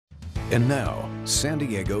And now, San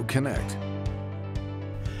Diego Connect.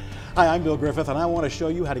 Hi, I'm Bill Griffith, and I want to show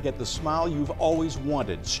you how to get the smile you've always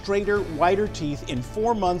wanted. Straighter, whiter teeth in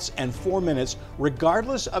 4 months and 4 minutes,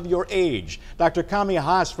 regardless of your age. Dr.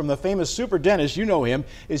 KamiHoss from the famous super dentist, you know him,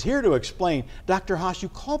 is here to explain. Dr. Hoss, you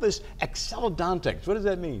call this Acceledontics. What does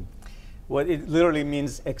that mean? Well, it literally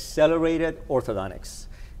means accelerated orthodontics.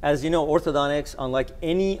 As you know, orthodontics, unlike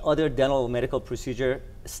any other dental medical procedure,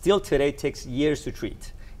 still today takes years to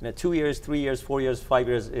treat. 2 years, 3 years, 4 years, 5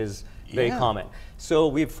 years is very common. So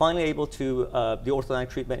we're finally able to do orthodontic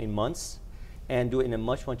treatment in months and do it in a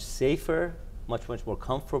much safer, much more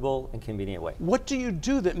comfortable and convenient way. What do you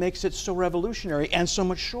do that makes it so revolutionary and so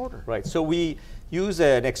much shorter? Right, so we use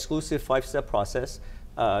an exclusive 5-step process.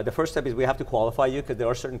 The first step is we have to qualify you because there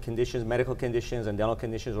are certain conditions, medical conditions and dental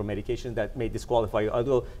conditions or medications that may disqualify you,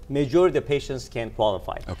 although majority of the patients can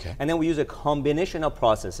qualify. Okay. And then we use a combination of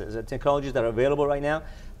processes and technologies that are available right now,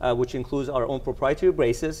 which includes our own proprietary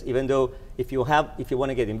braces, even though if you want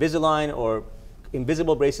to get Invisalign or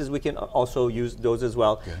invisible braces, we can also use those as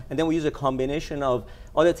well. Okay. And then we use a combination of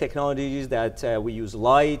other technologies that we use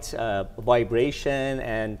light, vibration,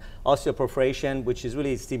 and osteoperforation, which is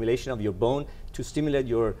really stimulation of your bone to stimulate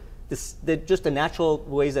just the natural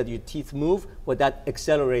ways that your teeth move, but that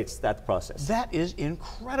accelerates that process. That is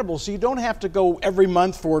incredible. So you don't have to go every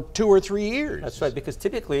month for 2 or 3 years. That's right, because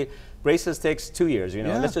typically braces takes 2 years,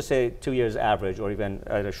 let's just say 2 years average or even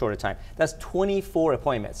at a shorter time. That's 24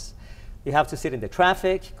 appointments. You have to sit in the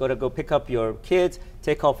traffic, go pick up your kids,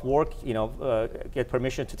 take off work, get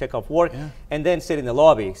permission to take off work, and then sit in the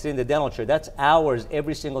lobby, sit in the dental chair. That's hours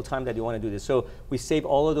every single time that you want to do this. So we save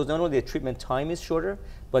all of those. Not only the treatment time is shorter,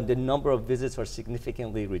 but the number of visits are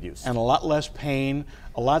significantly reduced. And a lot less pain,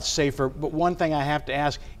 a lot safer. But one thing I have to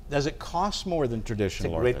ask, does it cost more than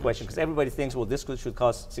traditional? It's a great question, because everybody thinks, well, this should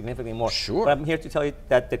cost significantly more. Sure. But I'm here to tell you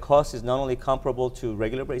that the cost is not only comparable to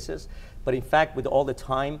regular braces, but in fact, with all the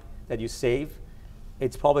time that you save,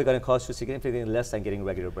 it's probably going to cost you significantly less than getting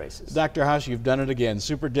regular braces. Dr. Hoss, you've done it again.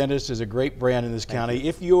 Super Dentist is a great brand in this county.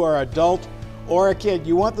 If you are an adult or a kid,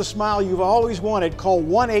 you want the smile you've always wanted, call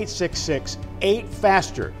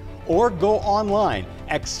 1-866-8FASTER or go online,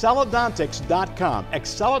 acceledontics.com,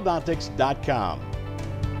 acceledontics.com.